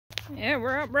Yeah,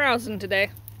 we're out browsing today.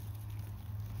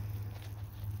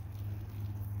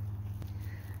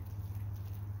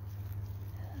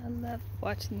 I love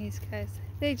watching these guys.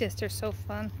 They just are so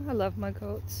fun. I love my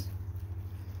goats.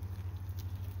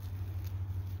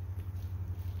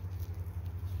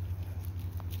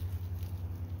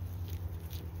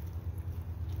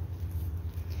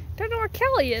 Don't know where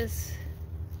Kelly is.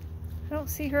 I don't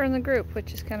see her in the group,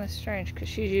 which is kind of strange because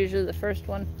she's usually the first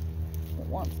one that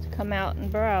wants to come out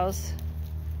and browse.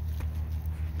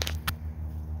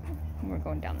 We're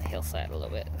going down the hillside a little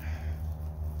bit.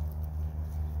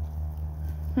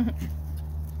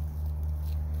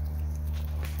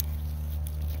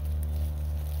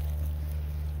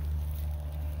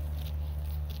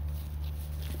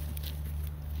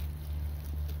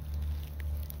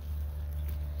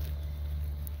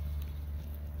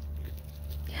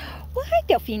 Well, hi,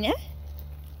 Delphina.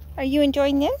 Are you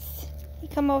enjoying this? You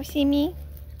come over see me?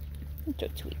 You're so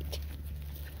sweet.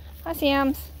 Hi,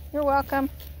 Sam's. You're welcome.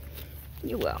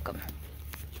 You're welcome.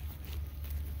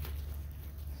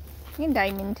 And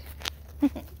Diamond.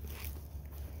 Still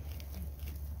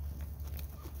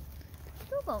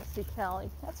don't see Callie.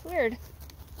 That's weird.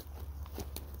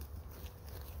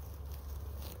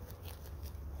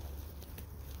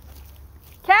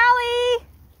 Callie!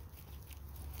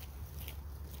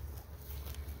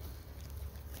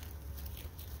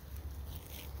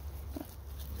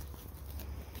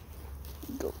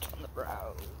 Goats on the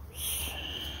browse.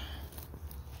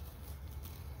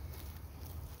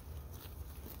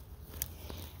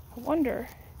 I wonder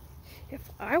if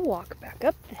I walk back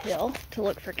up the hill to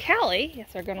look for Callie,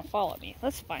 if they're going to follow me.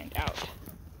 Let's find out.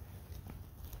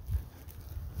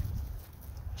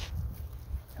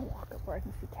 I'll walk up where I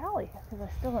can see Callie because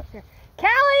I still don't see her.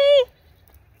 Callie!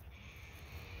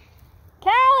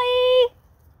 Callie!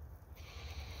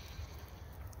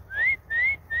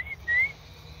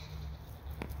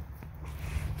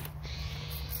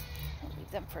 I'll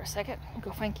leave them for a second and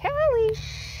go find Callie.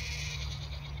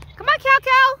 Come on,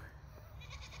 Cow.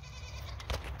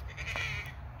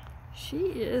 She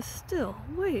is still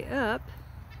way up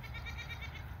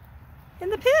in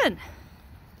the pen.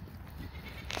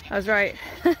 I was right.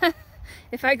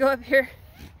 If I go up here,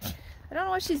 I don't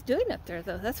know what she's doing up there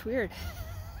though. That's weird.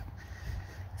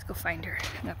 Let's go find her.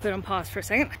 I'm gonna put on pause for a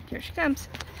second. Here she comes.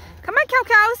 Come on,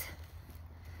 cows.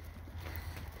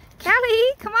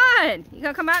 Callie, come on. You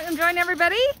gonna come out and join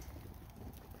everybody?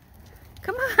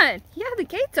 Come on. Yeah, the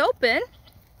gate's open.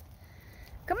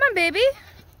 Come on, baby.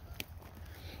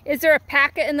 Is there a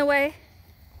paca in the way?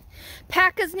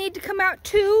 Pacas need to come out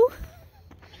too.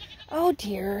 Oh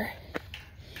dear.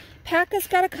 Pacas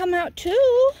gotta come out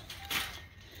too.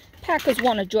 Pacas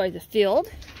want to join the field.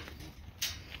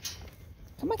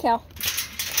 Come on, cow.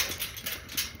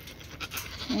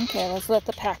 Okay, let's let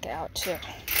the paca out too.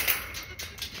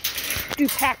 Do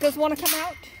pacas want to come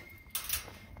out?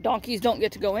 Donkeys don't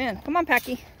get to go in. Come on,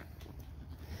 Packy.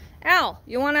 Al,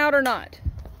 you want out or not?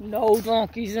 No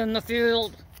donkeys in the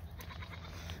field.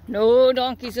 No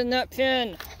donkeys in that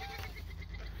pen.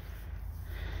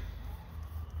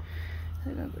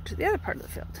 They're going to go to the other part of the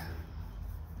field.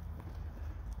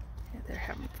 Yeah, they're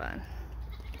having fun.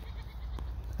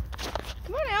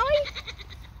 Come on, Allie.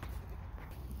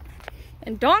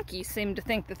 And donkeys seem to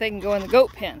think that they can go in the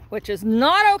goat pen, which is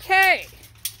not okay.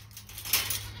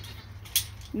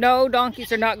 No,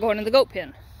 donkeys are not going in the goat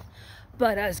pen.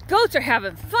 But us goats are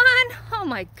having fun. Oh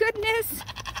my goodness.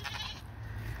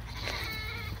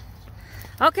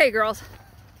 Okay, girls.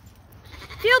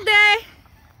 Field day.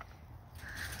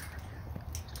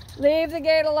 Leave the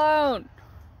gate alone.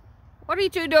 What are you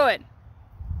two doing?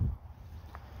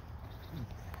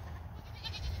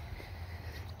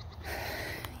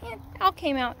 Yeah, all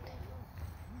came out.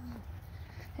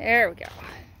 There we go.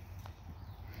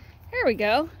 There we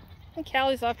go. And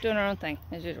Callie's off doing her own thing,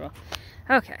 as usual.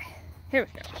 Okay, here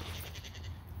we go.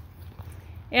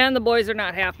 And the boys are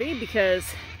not happy because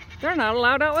they're not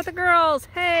allowed out with the girls.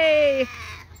 Hey!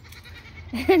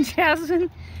 And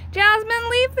Jasmine,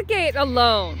 leave the gate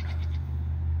alone.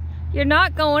 You're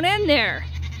not going in there.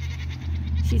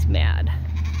 She's mad.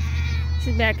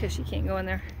 She's mad because she can't go in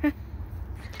there.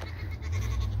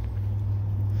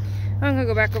 I'm gonna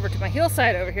go back over to my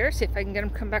hillside over here, see if I can get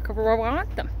them to come back over where I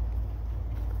want them.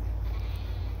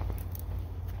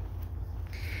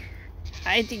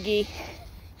 Hi, Diggy.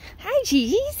 Hi,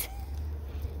 Gigi's.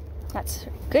 That's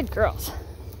good girls.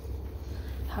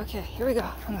 Okay, here we go.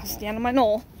 I'm gonna stand on my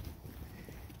knoll.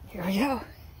 Here we go.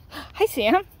 Hi,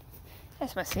 Sam.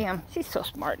 That's my Sam. She's so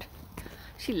smart.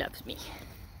 She loves me.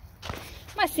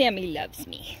 My Sammy loves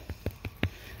me.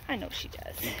 I know she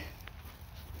does.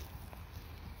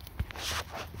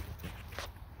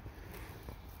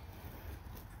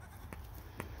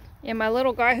 And my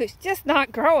little guy who's just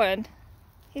not growing.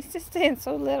 He's just staying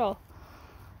so little.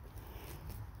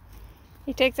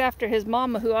 He takes after his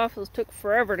mama, who also took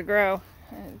forever to grow.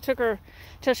 It took her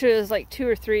till she was like 2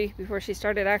 or 3 before she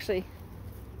started actually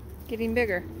getting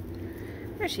bigger.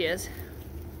 There she is.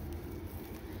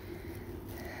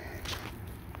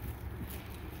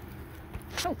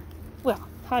 Oh, well,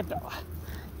 hi Bella.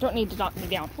 Don't need to knock me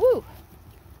down. Woo!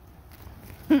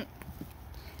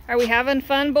 Are we having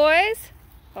fun, boys?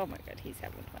 Oh my God, he's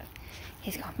having fun.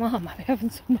 He's going, Mom, I'm having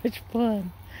so much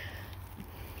fun.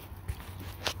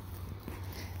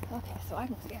 Okay, so I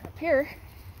can stand up here.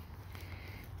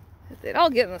 If they'd all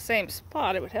get in the same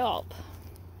spot, it would help.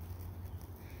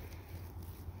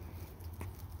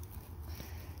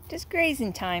 Just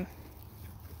grazing time.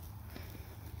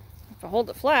 If I hold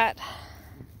it flat,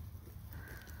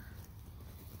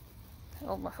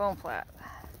 hold my phone flat,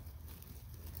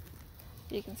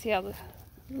 you can see how the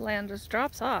land just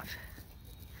drops off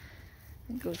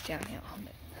and goes downhill.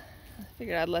 I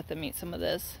figured I'd let them eat some of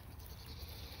this.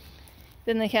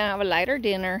 Then they can have a lighter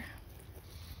dinner.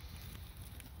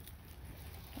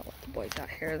 I'll let the boys out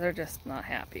here. They're just not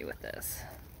happy with this.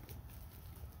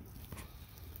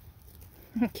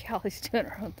 Callie's doing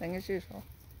her own thing as usual.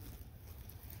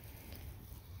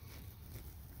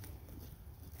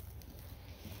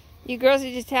 You girls are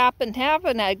just having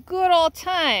a good old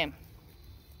time.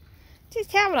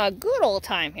 Just having a good old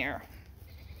time here.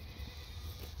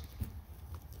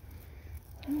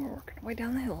 And we're working our way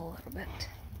down the hill a little bit.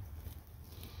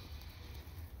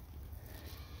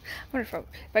 I wonder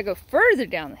if I go further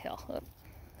down the hill.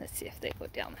 Let's see if they go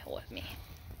down the hill with me.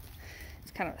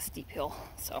 It's kind of a steep hill,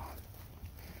 so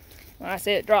when I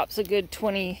say it drops a good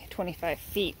 20-25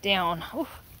 feet down. Oh,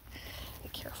 be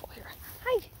careful here.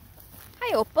 Hi.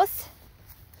 Hi, Opus.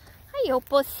 Hi,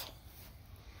 Opus.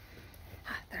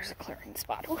 Ah, there's a clearing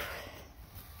spot. Ooh.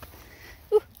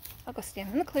 Ooh, I'll go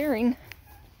stand in the clearing.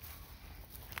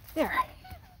 There.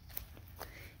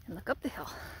 And look up the hill.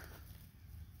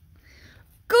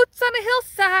 Goats on a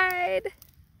hillside.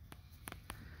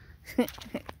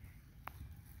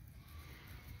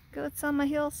 Goats on my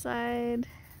hillside.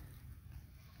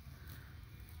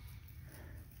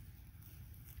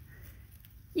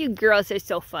 You girls are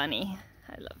so funny.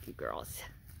 I love you girls.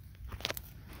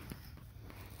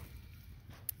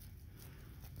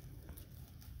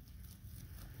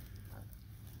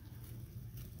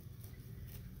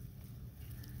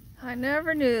 I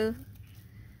never knew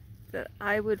that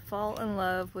I would fall in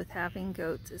love with having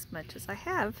goats as much as I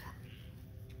have.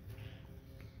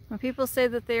 When people say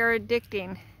that they are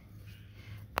addicting,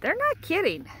 they're not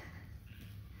kidding.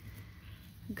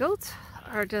 Goats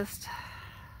are just,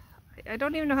 I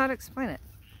don't even know how to explain it.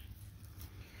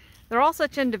 They're all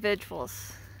such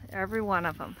individuals, every one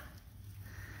of them.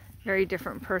 Very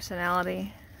different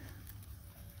personality.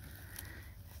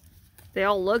 They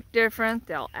all look different,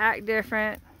 they all act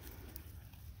different.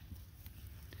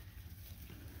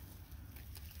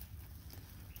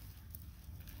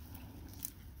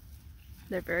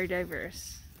 They're very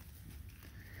diverse.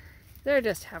 They're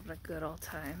just having a good old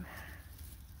time.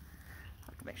 I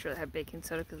have to make sure they have baking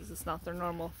soda because it's not their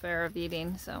normal fare of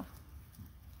eating, so.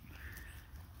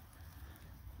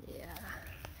 Yeah.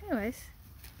 Anyways,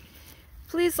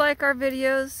 please like our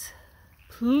videos.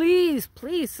 Please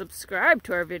subscribe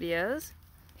to our videos.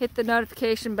 Hit the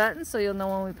notification button so you'll know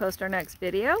when we post our next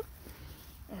video.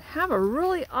 And have a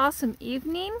really awesome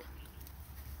evening.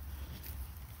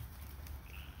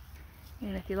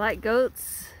 And if you like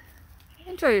goats,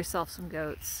 enjoy yourself some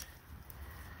goats.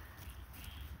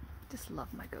 Just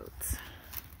love my goats.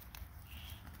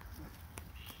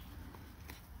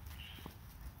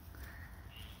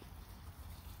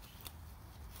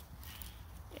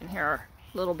 And here our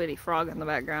little bitty frog in the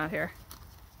background here.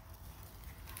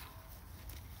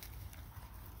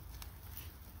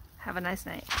 Have a nice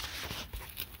night.